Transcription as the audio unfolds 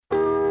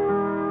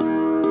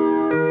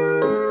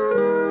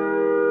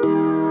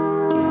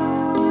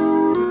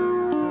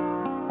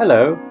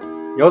Hello,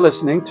 you're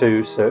listening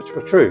to Search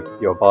for Truth,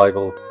 your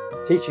Bible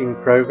teaching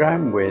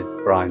program with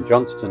Brian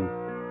Johnston.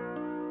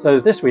 So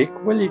this week,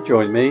 will you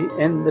join me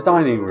in the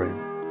dining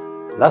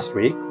room? Last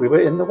week, we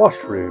were in the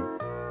washroom,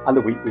 and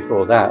the week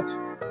before that,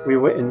 we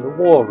were in the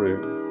war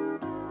room.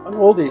 And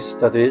all these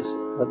studies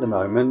at the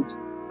moment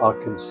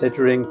are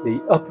considering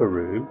the upper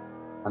room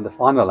and the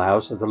final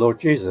hours of the Lord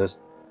Jesus,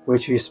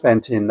 which he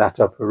spent in that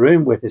upper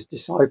room with his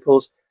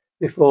disciples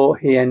before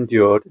he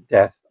endured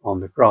death on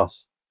the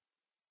cross.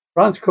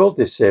 Brian's called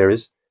this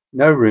series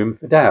No Room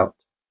for Doubt,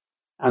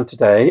 and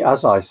today,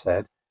 as I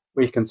said,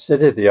 we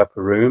consider the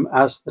upper room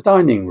as the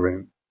dining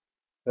room.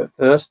 But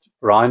first,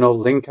 Brian will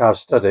link our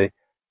study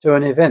to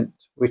an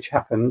event which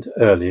happened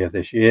earlier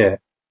this year.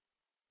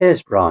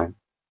 Here's Brian.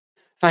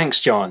 Thanks,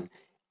 John.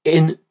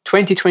 In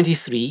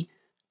 2023,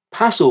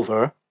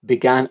 Passover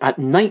began at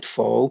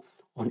nightfall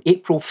on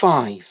April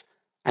 5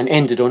 and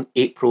ended on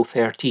April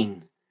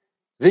 13.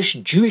 This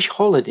Jewish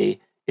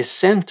holiday is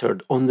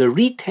centered on the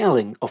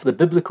retelling of the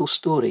biblical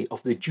story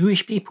of the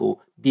Jewish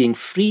people being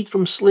freed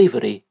from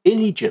slavery in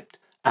Egypt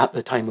at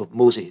the time of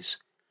Moses.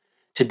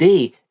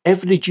 Today,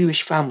 every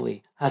Jewish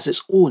family has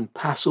its own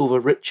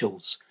Passover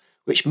rituals,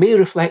 which may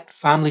reflect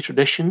family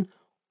tradition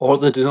or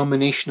the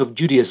denomination of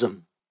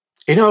Judaism.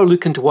 In our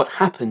look into what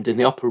happened in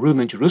the upper room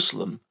in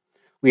Jerusalem,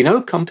 we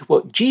now come to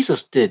what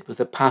Jesus did with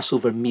the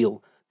Passover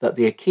meal that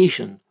the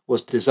occasion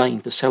was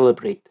designed to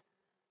celebrate.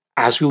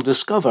 As we'll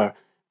discover,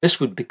 this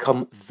would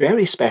become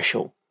very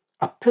special,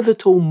 a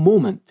pivotal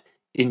moment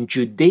in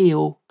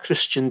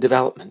Judeo-Christian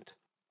development.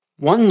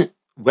 One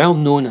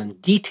well-known and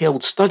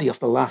detailed study of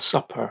the Last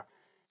Supper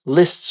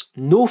lists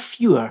no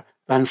fewer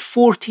than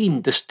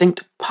 14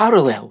 distinct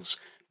parallels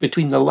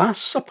between the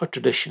Last Supper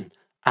tradition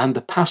and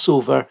the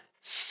Passover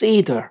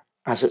Seder,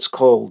 as it's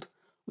called.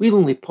 We'll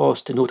only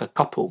pause to note a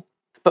couple.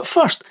 But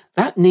first,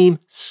 that name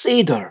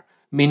Seder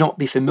may not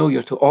be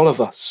familiar to all of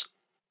us.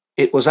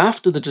 It was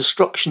after the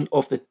destruction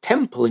of the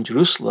temple in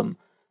Jerusalem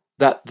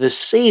that the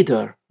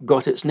Seder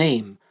got its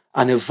name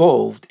and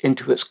evolved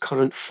into its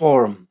current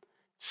form.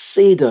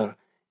 Seder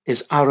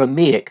is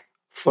Aramaic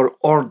for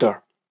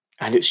order,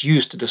 and it's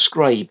used to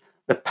describe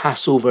the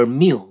Passover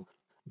meal.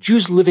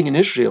 Jews living in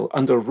Israel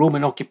under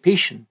Roman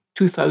occupation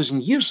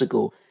 2,000 years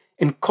ago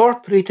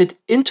incorporated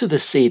into the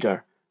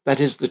Seder, that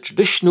is the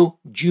traditional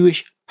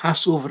Jewish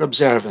Passover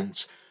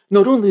observance,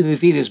 not only the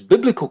various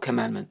biblical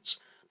commandments,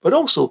 but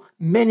also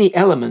many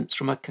elements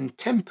from a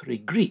contemporary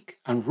Greek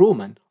and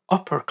Roman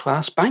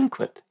upper-class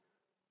banquet.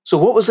 So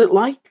what was it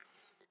like?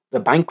 The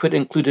banquet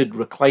included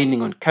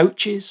reclining on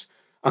couches,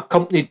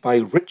 accompanied by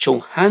ritual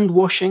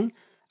hand-washing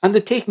and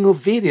the taking of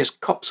various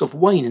cups of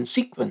wine in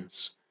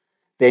sequence.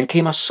 Then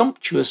came a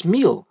sumptuous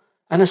meal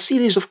and a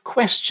series of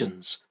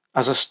questions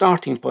as a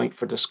starting point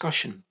for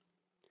discussion.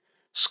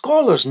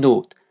 Scholars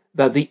note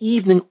that the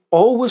evening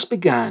always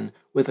began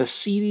with a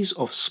series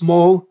of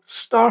small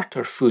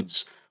starter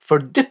foods for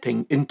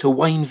dipping into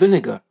wine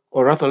vinegar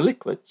or other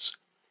liquids,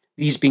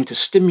 these being to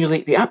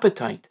stimulate the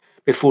appetite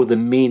before the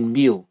main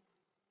meal.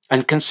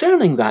 And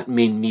concerning that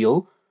main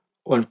meal,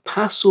 on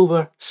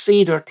Passover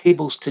Seder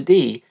tables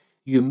today,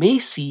 you may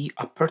see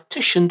a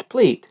partitioned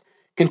plate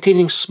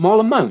containing small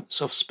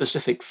amounts of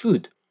specific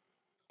food.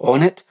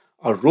 On it,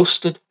 a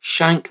roasted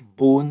shank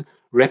bone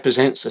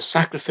represents the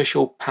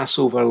sacrificial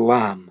Passover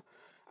lamb,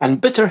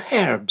 and bitter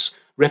herbs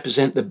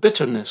represent the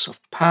bitterness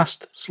of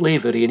past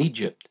slavery in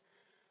Egypt.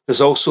 There's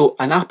also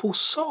an apple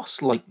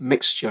sauce-like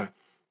mixture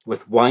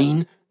with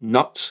wine,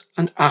 nuts,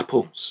 and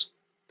apples.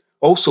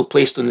 Also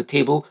placed on the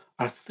table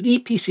are 3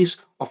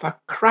 pieces of a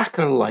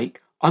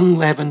cracker-like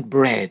unleavened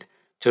bread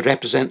to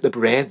represent the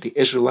bread the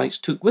Israelites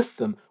took with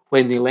them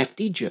when they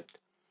left Egypt.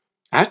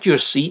 At your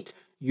seat,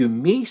 you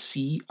may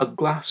see a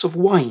glass of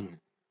wine.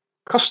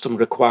 Custom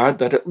required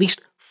that at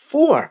least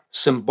 4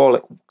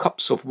 symbolic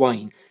cups of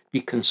wine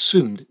be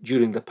consumed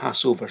during the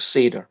Passover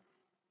Seder.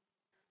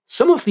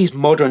 Some of these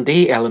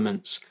modern-day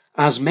elements,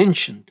 as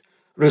mentioned,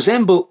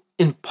 resemble,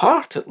 in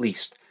part at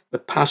least, the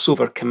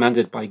Passover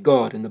commanded by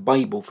God in the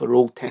Bible for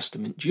Old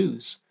Testament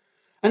Jews.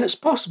 And it's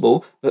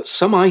possible that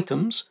some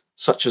items,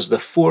 such as the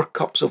 4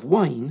 cups of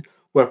wine,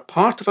 were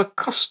part of a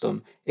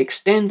custom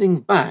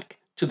extending back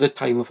to the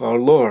time of our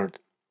Lord.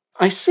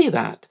 I say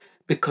that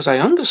because I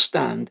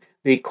understand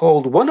they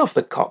called one of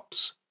the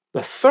cups,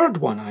 the third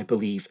one I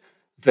believe,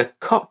 the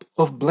cup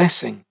of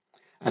blessing.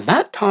 And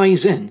that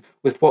ties in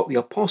with what the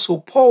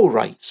Apostle Paul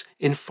writes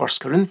in 1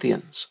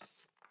 Corinthians.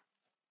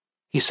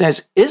 He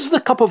says, "Is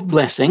the cup of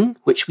blessing,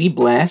 which we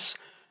bless,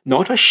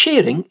 not a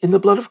sharing in the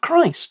blood of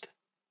Christ?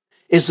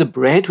 Is the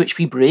bread which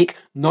we break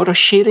not a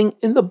sharing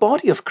in the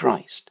body of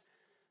Christ?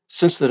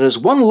 Since there is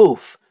one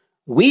loaf,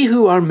 we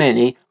who are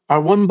many are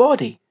one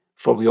body,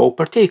 for we all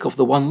partake of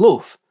the one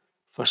loaf."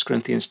 1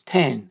 Corinthians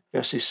 10,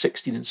 verses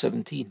 16 and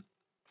 17.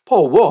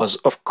 Paul was,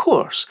 of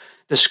course,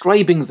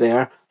 describing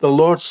there the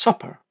Lord's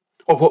Supper,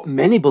 or what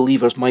many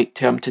believers might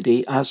term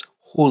today as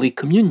Holy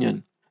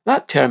Communion.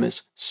 That term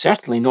is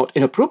certainly not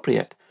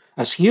inappropriate,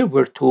 as here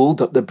we're told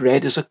that the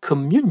bread is a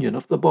communion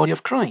of the body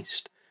of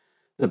Christ.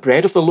 The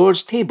bread of the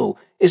Lord's table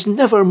is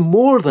never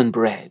more than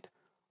bread.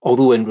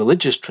 although in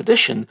religious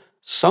tradition,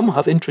 some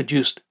have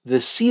introduced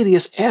the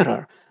serious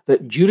error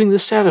that during the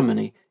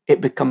ceremony it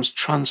becomes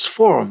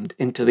transformed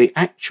into the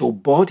actual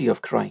body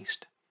of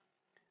Christ.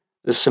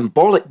 The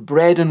symbolic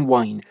bread and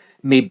wine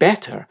may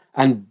better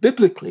and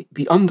biblically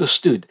be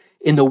understood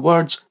in the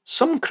words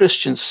some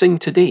Christians sing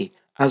today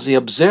as they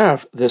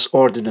observe this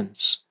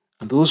ordinance.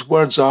 And those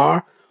words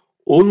are,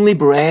 "Only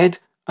bread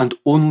and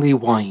only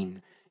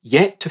wine,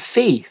 yet to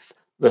faith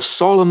the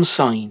solemn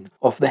sign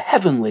of the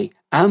heavenly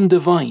and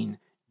divine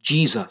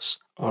Jesus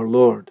our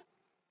Lord."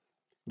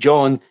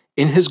 John,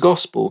 in his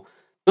Gospel,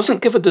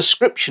 doesn't give a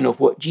description of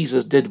what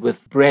Jesus did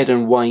with bread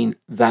and wine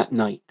that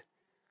night.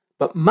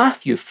 But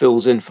Matthew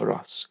fills in for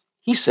us.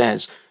 He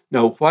says,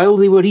 "Now while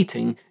they were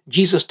eating,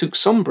 Jesus took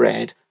some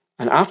bread,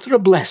 and after a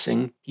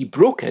blessing, he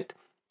broke it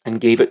and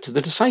gave it to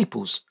the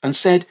disciples, and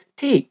said,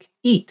 'Take,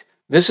 eat,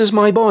 this is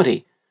my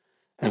body.'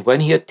 And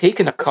when he had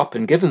taken a cup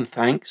and given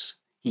thanks,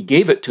 he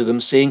gave it to them,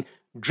 saying,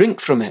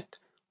 'Drink from it,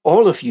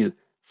 all of you,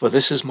 for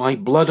this is my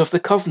blood of the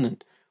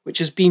covenant,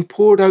 which is being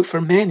poured out for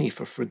many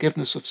for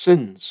forgiveness of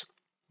sins.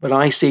 But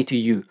I say to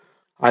you,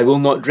 I will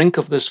not drink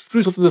of this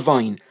fruit of the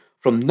vine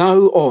from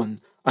now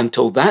on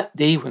until that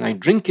day when I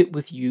drink it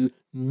with you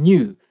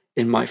new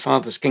in my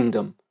Father's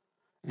kingdom.'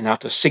 And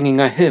after singing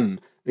a hymn,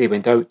 they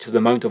went out to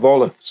the Mount of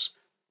Olives."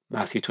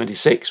 Matthew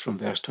 26 from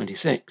verse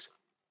 26.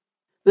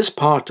 This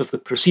part of the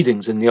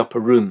proceedings in the upper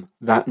room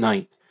that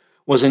night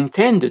was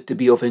intended to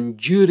be of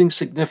enduring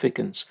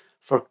significance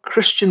for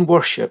Christian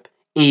worship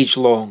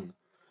age-long.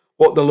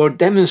 What the Lord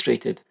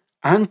demonstrated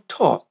and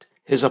taught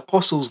his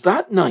apostles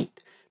that night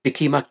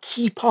became a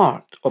key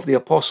part of the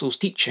apostles'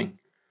 teaching.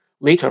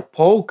 Later,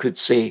 Paul could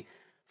say,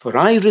 "For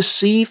I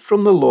received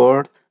from the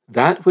Lord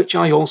that which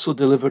I also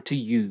delivered to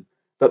you,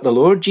 that the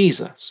Lord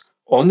Jesus,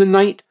 on the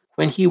night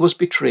when he was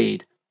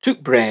betrayed,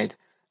 took bread,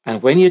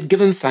 and when he had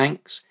given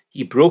thanks,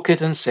 he broke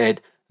it and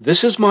said,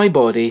 'This is my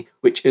body,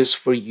 which is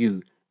for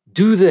you.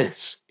 Do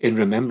this in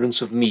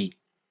remembrance of me.'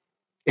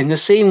 In the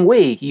same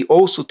way, he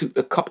also took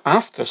the cup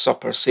after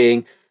supper,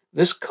 saying,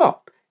 'This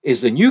cup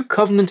is the new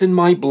covenant in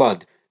my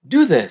blood.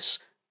 Do this,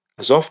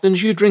 as often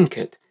as you drink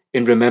it,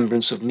 in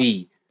remembrance of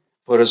me.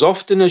 For as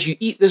often as you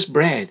eat this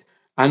bread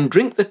and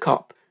drink the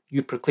cup,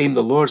 you proclaim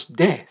the Lord's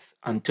death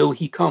until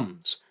he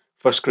comes.'"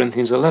 1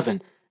 Corinthians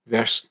 11,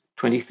 verse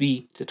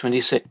 23 to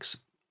 26.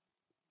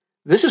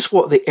 This is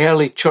what the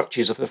early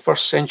churches of the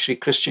first century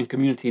Christian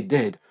community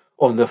did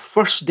on the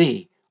first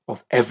day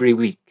of every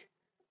week.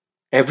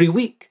 Every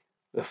week,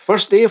 the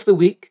first day of the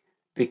week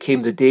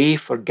became the day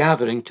for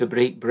gathering to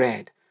break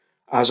bread,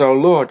 as our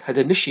Lord had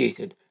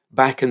initiated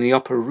back in the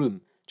upper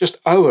room, just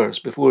hours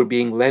before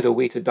being led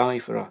away to die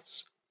for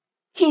us.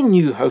 He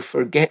knew how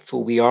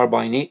forgetful we are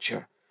by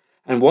nature,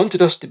 and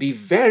wanted us to be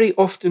very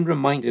often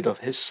reminded of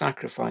his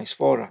sacrifice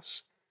for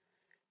us.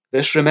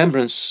 This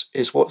remembrance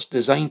is what's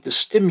designed to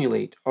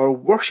stimulate our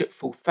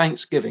worshipful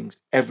thanksgivings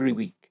every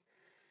week.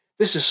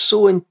 This is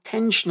so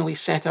intentionally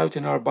set out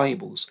in our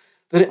Bibles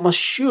that it must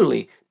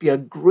surely be a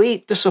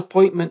great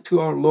disappointment to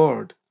our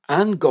Lord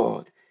and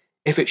God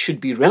if it should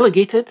be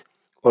relegated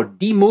or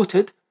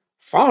demoted,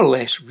 far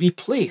less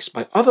replaced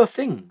by other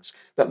things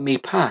that may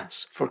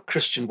pass for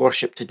Christian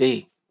worship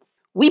today.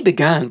 We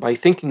began by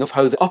thinking of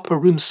how the upper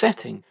room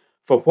setting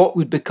for what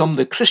would become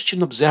the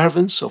Christian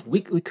observance of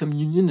weekly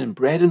communion and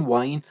bread and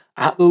wine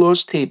at the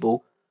Lord's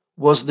table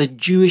was the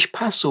Jewish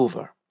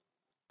Passover.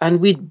 And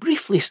we'd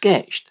briefly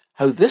sketched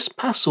how this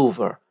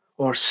Passover,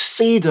 or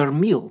Seder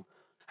meal,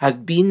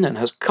 had been and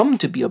has come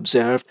to be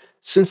observed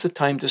since the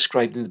time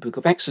described in the book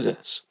of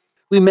Exodus.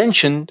 We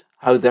mentioned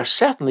how there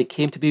certainly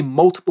came to be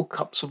multiple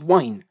cups of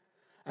wine,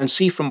 and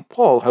see from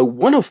Paul how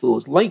one of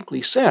those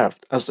likely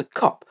served as the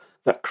cup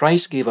that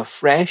Christ gave a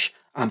fresh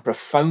and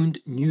profound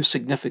new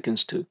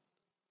significance to.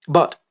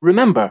 But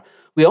remember,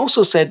 we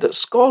also said that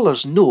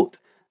scholars note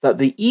that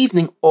the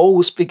evening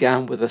always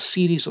began with a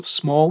series of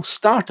small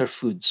starter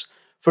foods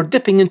for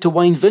dipping into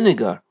wine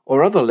vinegar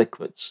or other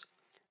liquids,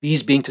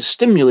 these being to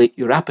stimulate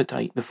your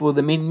appetite before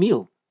the main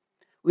meal.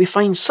 We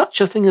find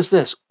such a thing as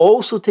this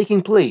also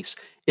taking place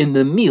in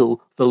the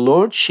meal the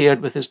Lord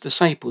shared with his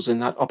disciples in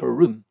that upper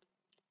room.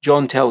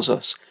 John tells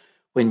us,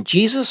 "When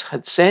Jesus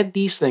had said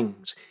these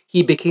things,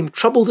 he became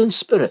troubled in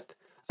spirit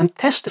and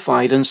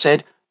testified and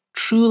said,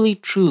 'Truly,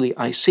 truly,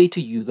 I say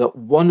to you that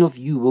one of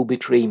you will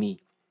betray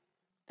me.'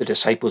 The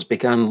disciples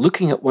began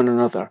looking at one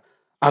another,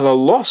 at a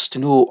loss to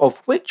know of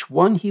which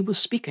one he was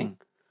speaking.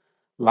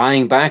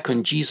 Lying back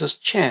on Jesus'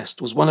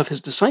 chest was one of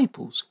his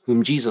disciples,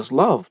 whom Jesus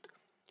loved.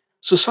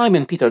 So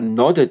Simon Peter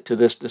nodded to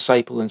this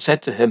disciple and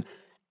said to him,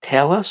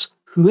 'Tell us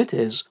who it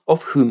is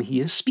of whom he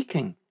is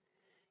speaking.'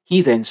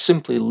 He then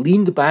simply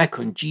leaned back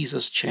on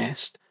Jesus'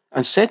 chest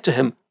and said to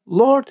him,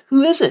 'Lord,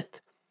 who is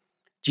it?'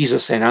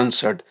 Jesus then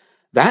answered,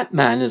 'That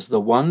man is the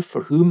one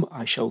for whom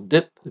I shall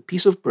dip the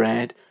piece of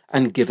bread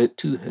and give it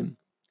to him.'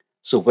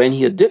 So when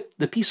he had dipped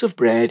the piece of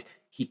bread,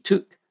 he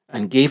took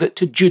and gave it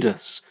to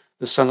Judas,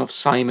 the son of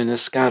Simon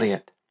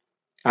Iscariot.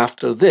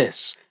 After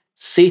this,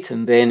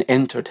 Satan then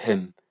entered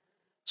him.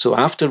 So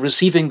after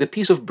receiving the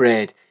piece of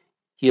bread,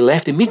 he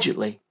left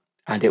immediately,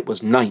 and it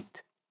was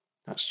night."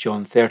 That's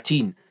John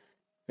 13,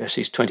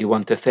 verses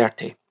 21 to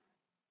 30.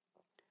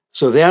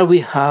 So there we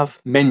have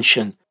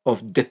mention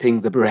of dipping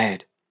the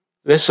bread.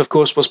 This, of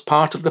course, was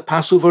part of the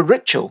Passover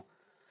ritual.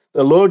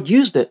 The Lord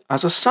used it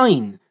as a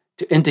sign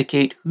to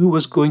indicate who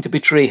was going to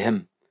betray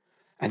him.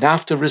 And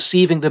after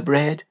receiving the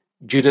bread,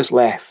 Judas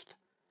left.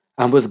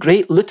 And with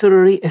great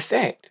literary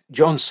effect,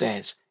 John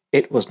says,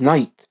 it was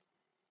night.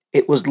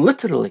 It was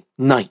literally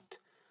night,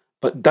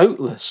 but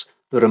doubtless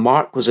the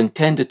remark was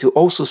intended to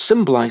also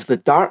symbolize the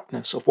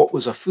darkness of what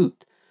was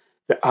afoot.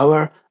 The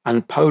hour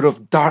and power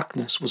of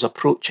darkness was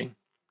approaching.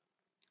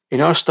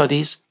 In our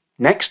studies,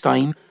 next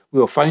time, we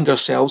will find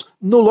ourselves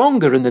no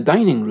longer in the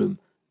dining room,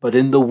 but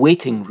in the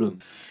waiting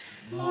room.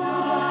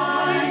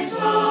 My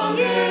song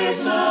is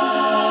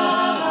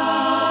love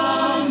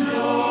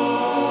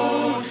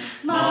unknown,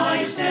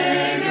 my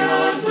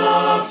Saviour's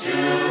love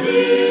to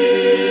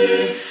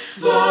me,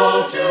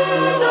 love to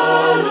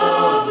the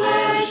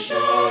loveless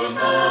shown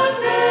that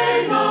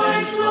they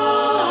might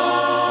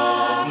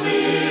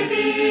lovely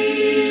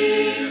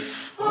be.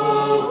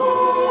 Oh,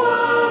 who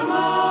am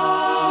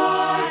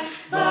I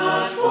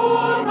that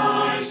for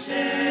my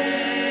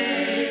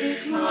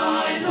sake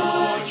my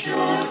Lord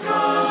should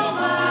come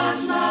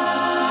as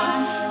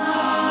man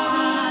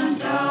and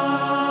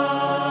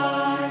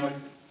die?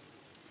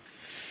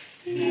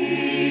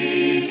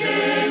 He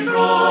came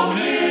from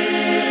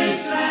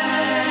his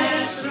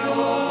blessed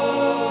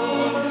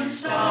throne,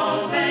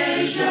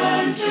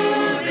 salvation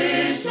to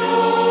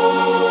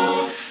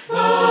bestow,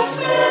 but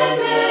men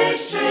made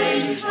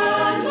strange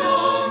and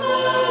long the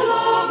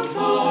longed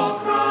for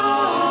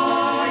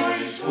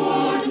Christ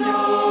would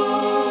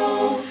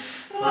know.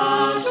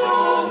 But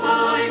oh,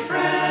 my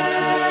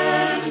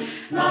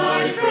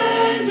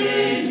friend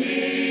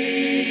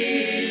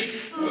indeed,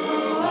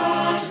 who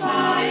at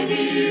my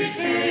need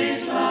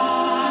his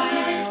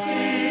life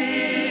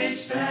did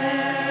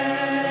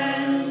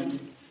spend.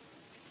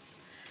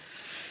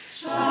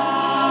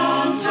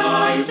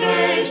 Sometimes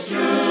they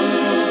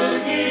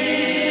stood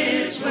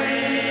his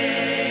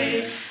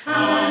way,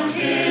 and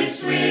his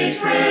sweet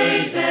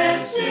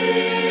praises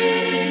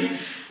sing,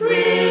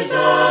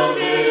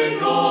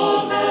 resounding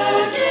all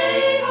the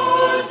day,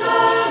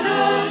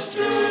 hosannas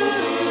to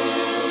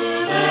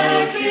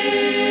their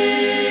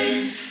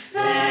King.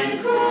 Then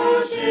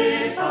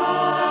crucified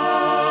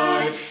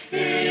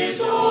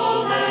is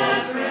all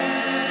their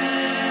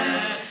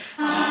prayer,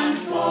 and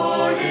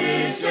for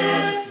his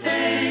death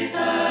they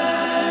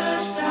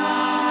thirst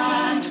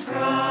and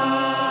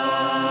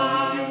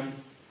cry.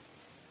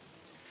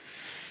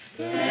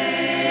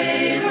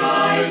 They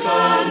rise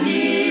and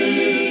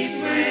needs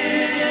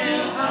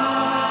will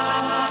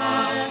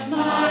have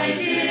my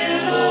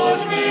dear Lord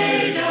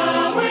made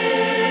a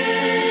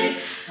way.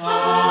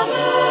 A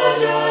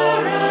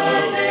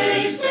murderer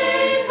they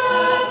save,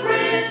 the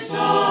Prince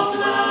of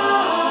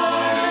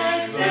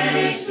Life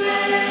they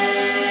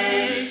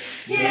slay.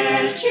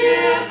 Yet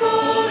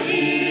cheerful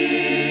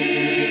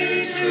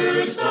he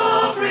to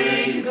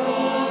suffering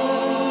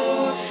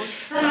goes,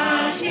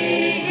 that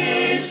he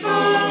his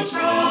foes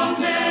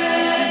from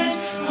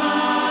death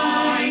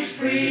might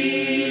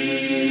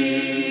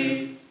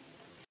free.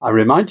 I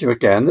remind you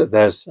again that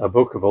there's a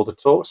book of all the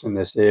talks in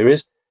this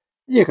series.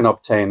 You can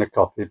obtain a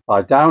copy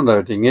by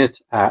downloading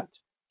it at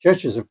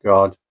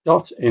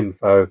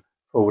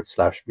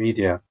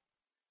churchesofgod.info/media.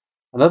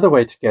 Another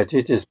way to get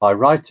it is by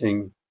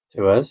writing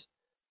to us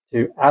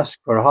to ask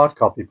for a hard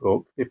copy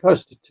book be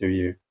posted to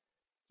you.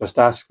 Just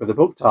ask for the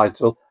book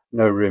title,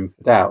 No Room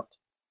for Doubt,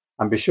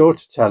 and be sure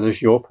to tell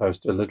us your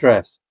postal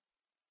address.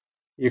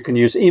 You can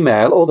use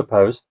email or the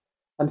post,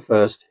 and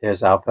first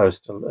here's our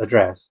postal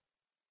address.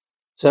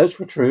 Search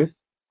for Truth,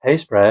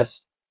 Hayes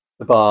Press,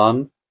 The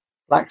Barn,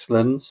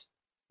 Flaxlands,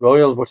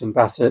 Royal Wootton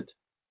Bassett,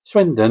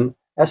 Swindon,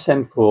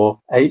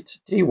 SN4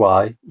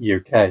 8DY,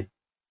 UK.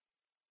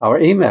 Our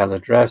email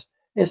address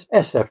is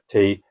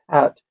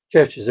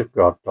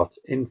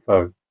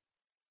sft@churchesofgod.info.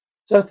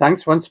 So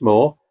thanks once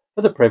more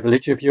for the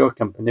privilege of your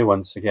company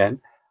once again,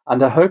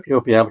 and I hope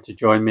you'll be able to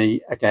join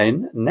me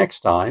again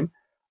next time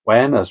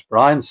when, as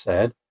Brian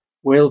said,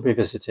 we'll be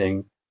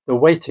visiting the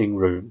waiting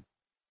room.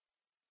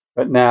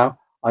 But now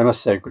I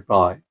must say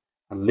goodbye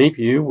and leave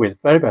you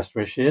with very best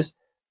wishes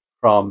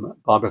from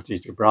Bible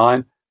teacher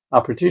Brian,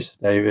 our producer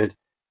David,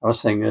 our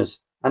singers,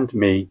 and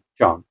me,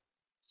 John.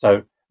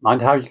 So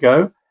mind how you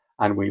go,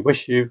 and we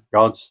wish you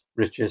God's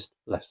richest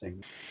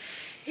blessing.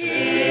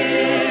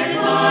 Here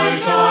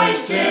might I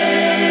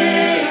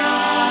stay.